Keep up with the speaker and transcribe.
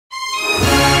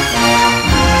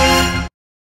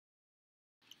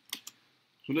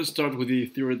So let's start with the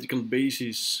theoretical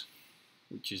basis,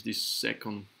 which is this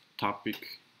second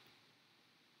topic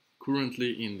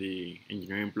currently in the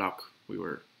engineering block we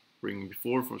were bringing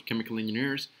before for chemical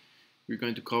engineers. We're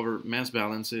going to cover mass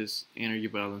balances, energy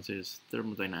balances,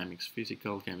 thermodynamics,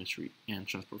 physical chemistry, and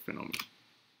transport phenomena.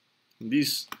 In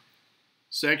this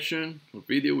section or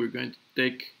video, we're going to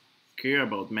take care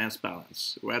about mass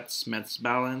balance. What's mass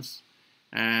balance?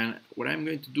 And what I'm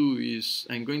going to do is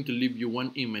I'm going to leave you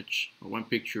one image or one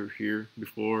picture here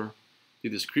before the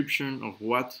description of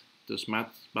what this mass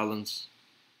balance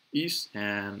is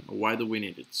and why do we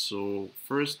need it. So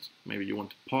first, maybe you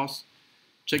want to pause,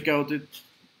 check out it,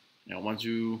 and once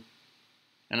you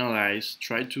analyze,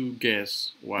 try to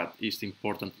guess what is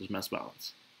important to mass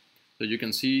balance. So you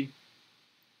can see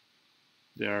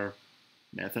there are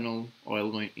methanol,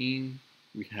 oil going in,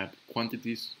 we have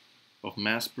quantities of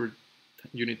mass per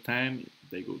unit time.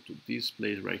 They go to this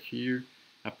place right here.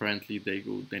 Apparently they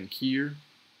go then here.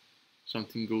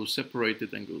 Something goes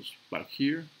separated and goes back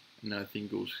here. Another thing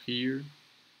goes here.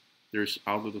 There's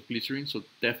outlet of glycerin, so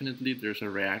definitely there's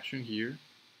a reaction here.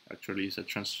 Actually, it's a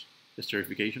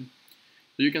esterification.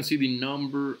 So you can see the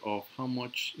number of how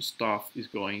much stuff is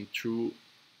going through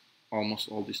almost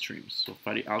all the streams. So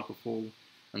fatty alcohol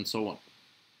and so on.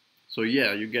 So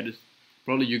yeah, you get it.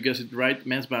 Probably you guessed it right.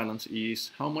 Mass balance is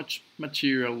how much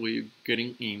material we're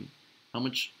getting in, how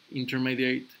much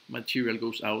intermediate material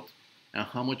goes out, and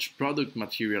how much product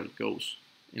material goes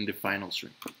in the final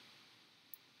stream.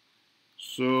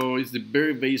 So it's the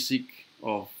very basic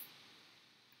of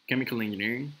chemical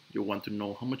engineering. You want to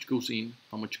know how much goes in,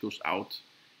 how much goes out.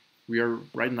 We are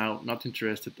right now not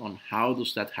interested on how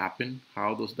does that happen,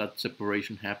 how does that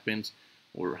separation happens,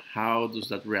 or how does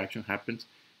that reaction happens.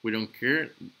 We don't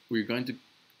care. We're going to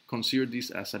consider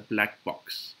this as a black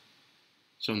box.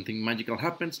 Something magical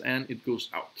happens and it goes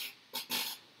out.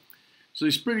 So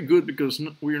it's pretty good because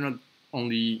we're not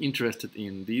only interested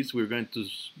in this, we're going to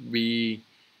be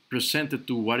presented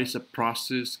to what is a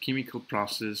process, chemical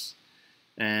process,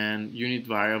 and unit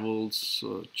variables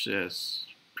such as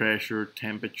pressure,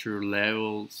 temperature,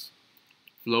 levels,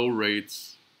 flow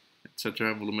rates,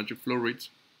 etc., volumetric flow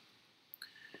rates.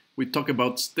 We talk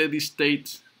about steady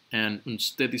state and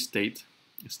unsteady state.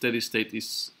 Steady state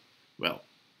is, well,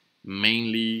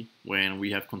 mainly when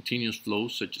we have continuous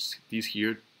flows such as this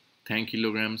here, 10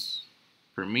 kilograms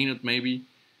per minute maybe,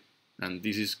 and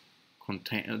this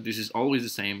is always the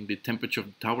same. The temperature of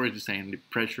the tower is the same, the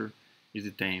pressure is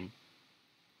the same,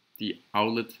 the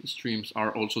outlet streams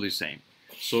are also the same.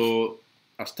 So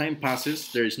as time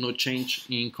passes, there is no change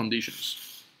in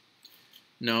conditions.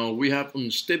 Now we have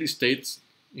unsteady states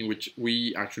in which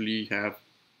we actually have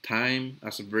time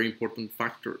as a very important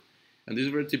factor. And this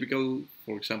is very typical,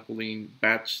 for example, in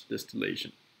batch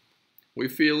distillation. We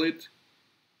fill it,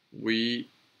 we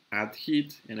add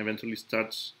heat, and eventually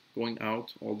starts going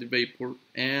out all the vapor.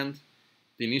 And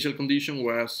the initial condition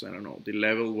was, I don't know, the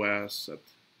level was at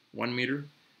 1 meter.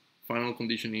 Final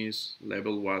condition is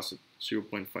level was at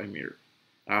 0.5 meter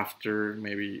after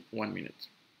maybe 1 minute.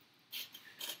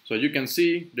 So you can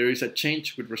see there is a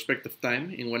change with respect of time.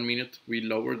 In 1 minute, we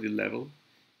lower the level.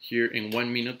 Here in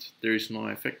 1 minute, there is no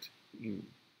effect. In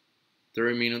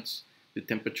 30 minutes, the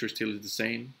temperature still is the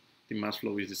same. The mass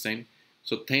flow is the same.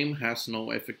 So time has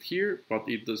no effect here, but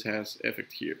it does has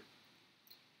effect here.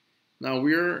 Now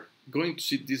we are going to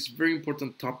see this very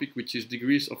important topic, which is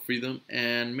degrees of freedom.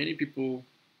 And many people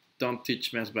don't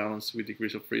teach mass balance with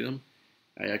degrees of freedom.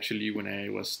 I actually, when I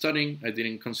was studying, I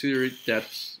didn't consider it that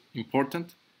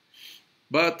important.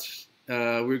 But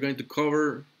we're going to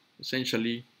cover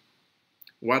essentially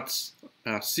what's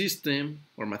a system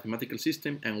or mathematical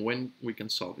system and when we can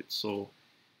solve it. So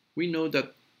we know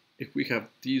that if we have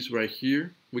this right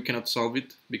here, we cannot solve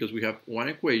it because we have one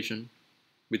equation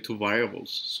with two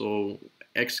variables. So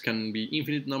x can be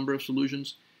infinite number of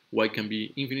solutions, y can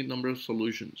be infinite number of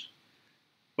solutions.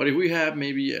 But if we have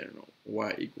maybe, I don't know,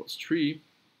 y equals 3,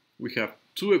 we have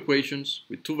two equations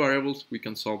with two variables, we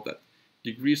can solve that.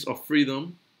 Degrees of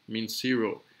freedom means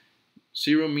 0.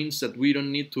 0 means that we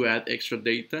don't need to add extra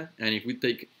data, and if we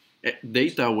take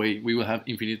data away, we will have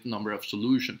infinite number of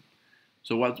solutions.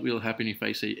 So what will happen if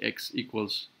I say x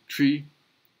equals 3?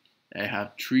 I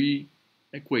have 3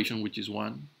 equations, which is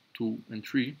 1, 2, and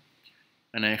 3,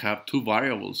 and I have two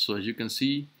variables. So as you can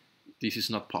see, this is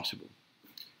not possible.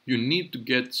 You need to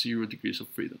get 0 degrees of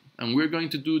freedom, and we're going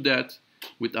to do that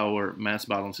with our mass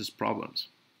balances problems.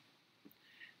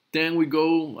 Then we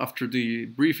go, after the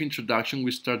brief introduction,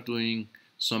 we start doing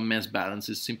some mass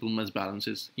balances, simple mass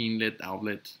balances, inlet,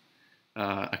 outlet,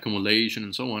 accumulation,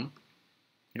 and so on.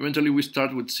 Eventually we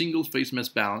start with single phase mass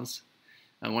balance,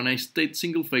 And when I state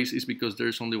single phase, it's because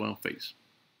there's only one phase.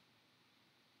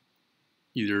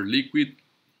 Either liquid,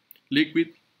 liquid,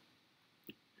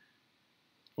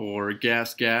 or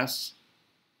gas, gas,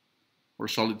 or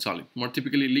solid, solid. More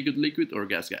typically liquid, liquid, or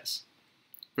gas, gas.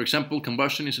 For example,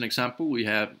 combustion is an example. We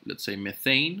have, let's say,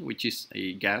 methane, which is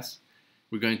a gas.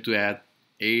 We're going to add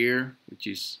air, which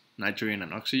is nitrogen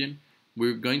and oxygen.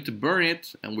 We're going to burn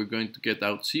it, and we're going to get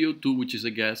out CO2, which is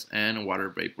a gas, and water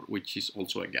vapor, which is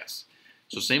also a gas.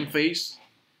 So same phase,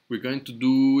 we're going to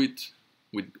do it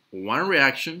with one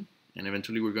reaction, and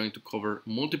eventually we're going to cover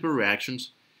multiple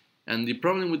reactions. And the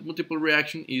problem with multiple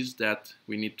reaction is that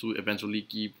we need to eventually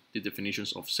give the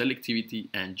definitions of selectivity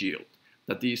and yield.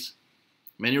 That is,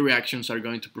 many reactions are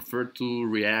going to prefer to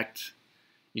react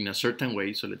in a certain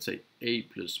way. So let's say A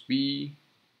plus B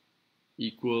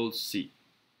equals C.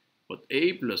 But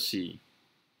A plus C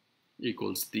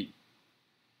equals D.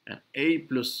 And A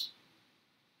plus,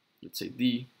 let's say,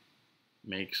 D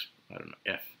makes, I don't know,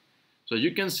 F. So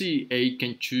you can see A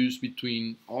can choose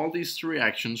between all these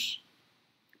reactions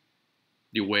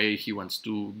the way he wants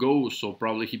to go. So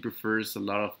probably he prefers a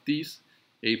lot of these.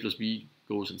 A plus B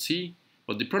goes in C.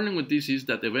 But the problem with this is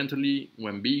that eventually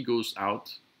when B goes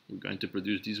out, we're going to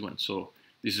produce this one. So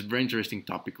this is a very interesting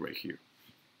topic right here.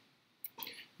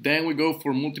 Then we go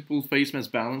for multiple phase mass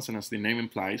balance, and as the name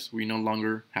implies, we no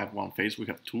longer have one phase, we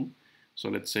have two. So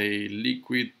let's say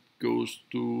liquid goes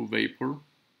to vapor,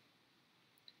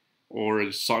 or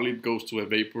a solid goes to a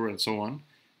vapor, and so on.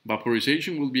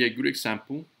 Vaporization will be a good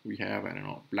example. We have, I don't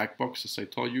know, black box, as I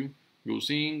told you, goes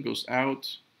in, goes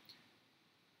out,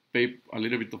 a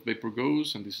little bit of vapor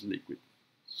goes, and this is liquid.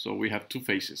 So we have two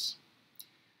phases.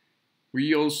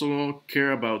 We also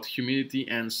care about humidity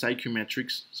and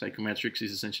psychrometrics. Psychrometrics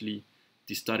is essentially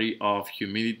the study of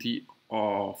humidity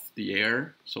of the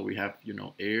air. So we have,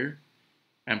 air.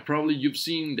 And probably you've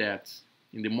seen that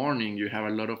in the morning you have a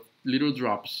lot of little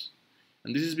drops.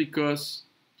 And this is because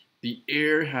the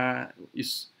air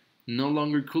is no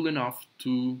longer cool enough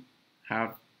to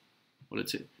have, well,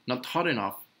 let's say, not hot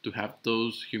enough to have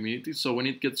those humidities. So when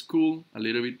it gets cool, a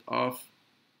little bit of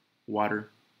water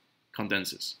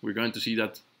condenses. We're going to see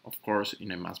that, of course,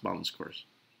 in a mass balance course.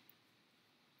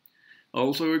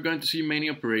 Also, we're going to see many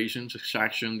operations,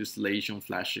 extraction, distillation,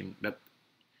 flashing, that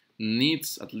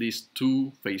needs at least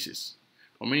two phases.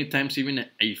 Or many times even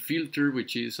a filter,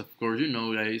 which is, of course,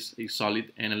 guys, a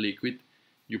solid and a liquid.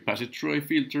 You pass it through a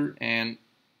filter and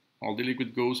all the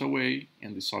liquid goes away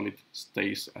and the solid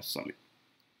stays as solid.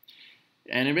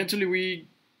 And eventually we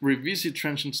revisit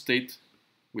transient state,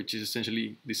 which is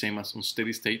essentially the same as on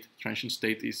steady state. Transient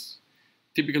state is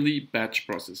typically batch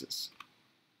processes.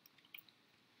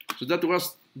 So that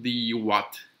was the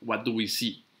what do we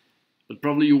see? But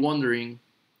probably you're wondering,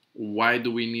 why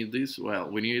do we need this? Well,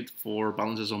 we need it for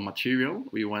balances of material.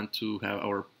 We want to have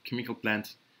our chemical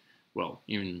plant, well,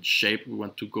 in shape. We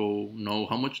want to know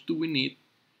how much do we need,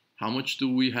 how much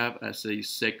do we have as a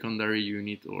secondary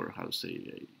unit, or how to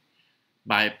say,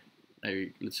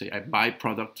 let's say a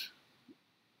byproduct.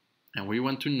 And we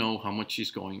want to know how much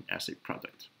is going as a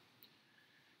product.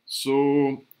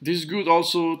 So this is good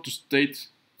also to state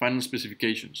final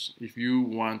specifications. If you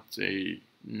want a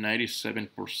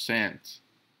 97%,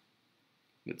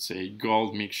 let's say,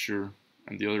 gold mixture,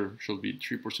 and the other should be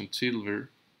 3% silver,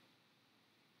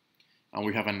 and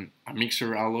we have a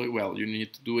mixer alloy, well, you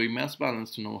need to do a mass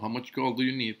balance to know how much gold do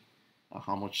you need and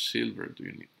how much silver do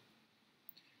you need.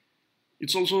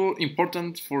 It's also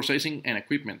important for sizing and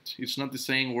equipment. It's not the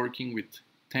same working with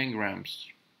 10 grams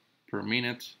per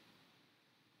minute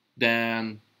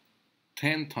than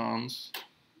 10 tons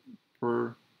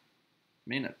per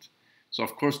minute. So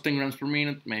of course 10 grams per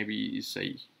minute maybe is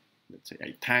let's say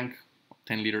a tank,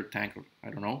 10-liter tank, or I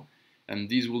don't know, and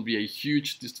this will be a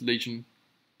huge distillation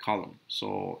column.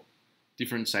 So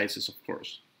different sizes, of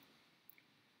course.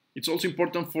 It's also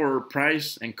important for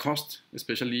price and cost,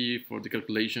 especially for the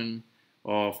calculation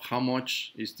of how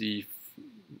much is the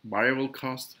variable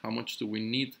cost, how much do we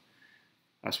need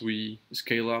as we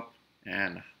scale up,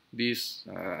 and this,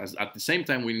 at the same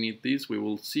time we need this, we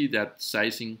will see that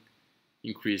sizing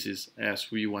increases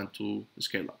as we want to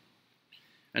scale up.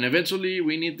 And eventually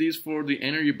we need this for the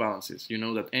energy balances. You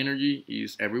know that energy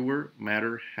is everywhere.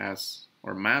 Matter has,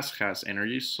 or mass has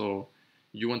energy, so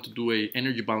you want to do an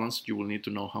energy balance, you will need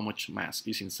to know how much mass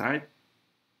is inside.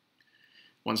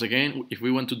 Once again, if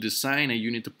we want to design a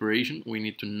unit operation, we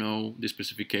need to know the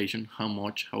specification, how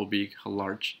much, how big, how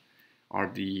large are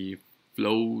the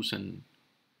flows, and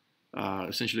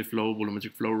essentially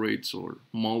volumetric flow rates, or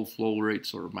mole flow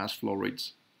rates, or mass flow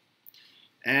rates.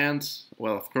 And,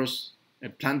 well, of course, a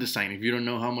plant design. If you don't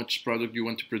know how much product you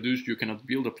want to produce, you cannot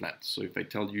build a plant. So if I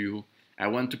tell you I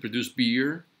want to produce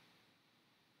beer,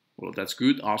 well, that's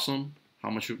good, awesome. How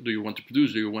much do you want to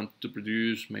produce? Do you want to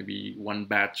produce maybe one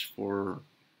batch for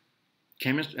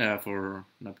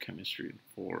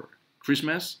for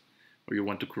Christmas, or you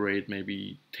want to create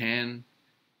maybe 10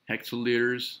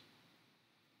 hectoliters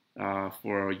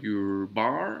for your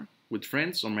bar with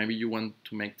friends, or maybe you want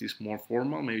to make this more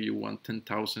formal. Maybe you want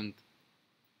 10,000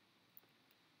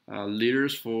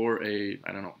 liters for a,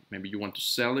 I don't know, maybe you want to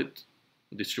sell it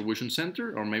a distribution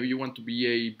center, or maybe you want to be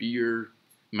a beer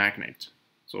magnate.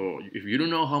 So if you don't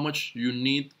know how much you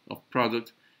need of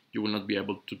product, you will not be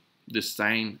able to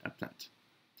design a plant.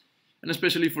 And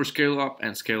especially for scale up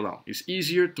and scale down, it's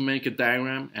easier to make a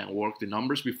diagram and work the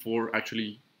numbers before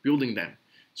actually building them.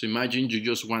 So imagine you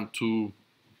just want to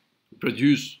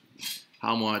produce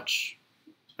how much,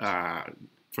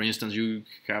 for instance, you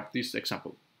have this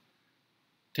example,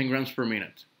 10 grams per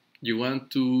minute. You want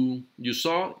to, you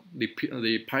saw the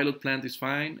pilot plant is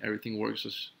fine, everything works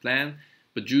as planned,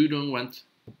 but you don't want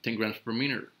 10 grams per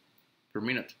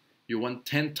minute. You want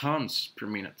 10 tons per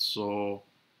minute. So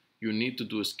you need to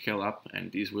do a scale up,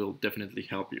 and this will definitely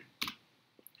help you.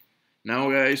 Now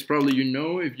guys, probably you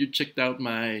know, if you checked out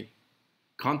my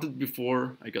content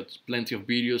before, I got plenty of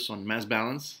videos on mass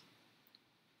balance.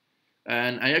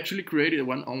 And I actually created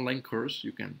one online course.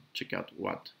 You can check out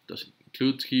what does it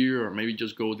include here, or maybe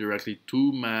just go directly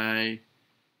to my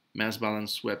mass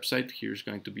balance website. Here's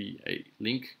going to be a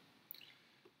link.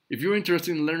 If you're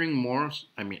interested in learning more,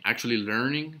 I mean actually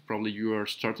learning, probably you are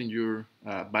starting your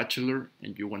bachelor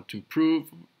and you want to improve.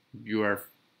 You are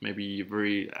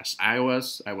maybe as I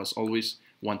was always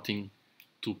wanting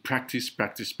to practice,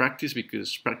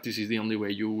 because practice is the only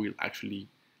way you will actually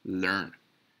learn.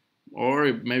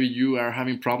 Or maybe you are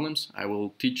having problems, I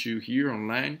will teach you here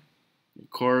online. Of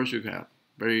course, you have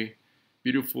very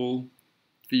beautiful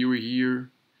theory here,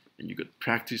 and you got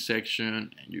practice section,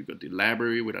 and you got the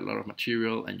library with a lot of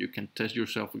material, and you can test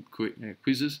yourself with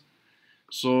quizzes.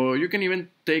 So you can even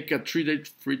take a 3-day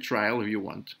free trial if you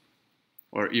want,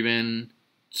 or even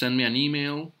send me an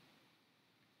email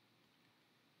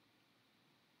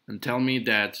and tell me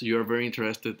that you're very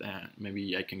interested, and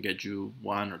maybe I can get you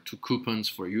 1 or 2 coupons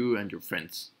for you and your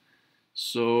friends.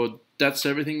 So that's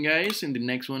everything, guys. In the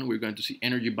next one, we're going to see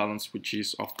energy balance, which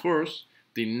is, of course,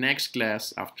 the next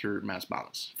class after mass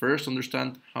balance. First,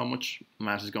 understand how much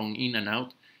mass is going in and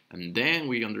out, and then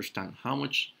we understand how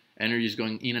much energy is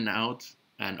going in and out,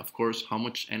 and of course, how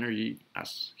much energy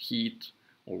as heat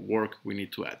or work we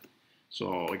need to add.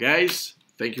 So guys,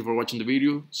 thank you for watching the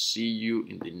video. See you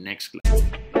in the next class.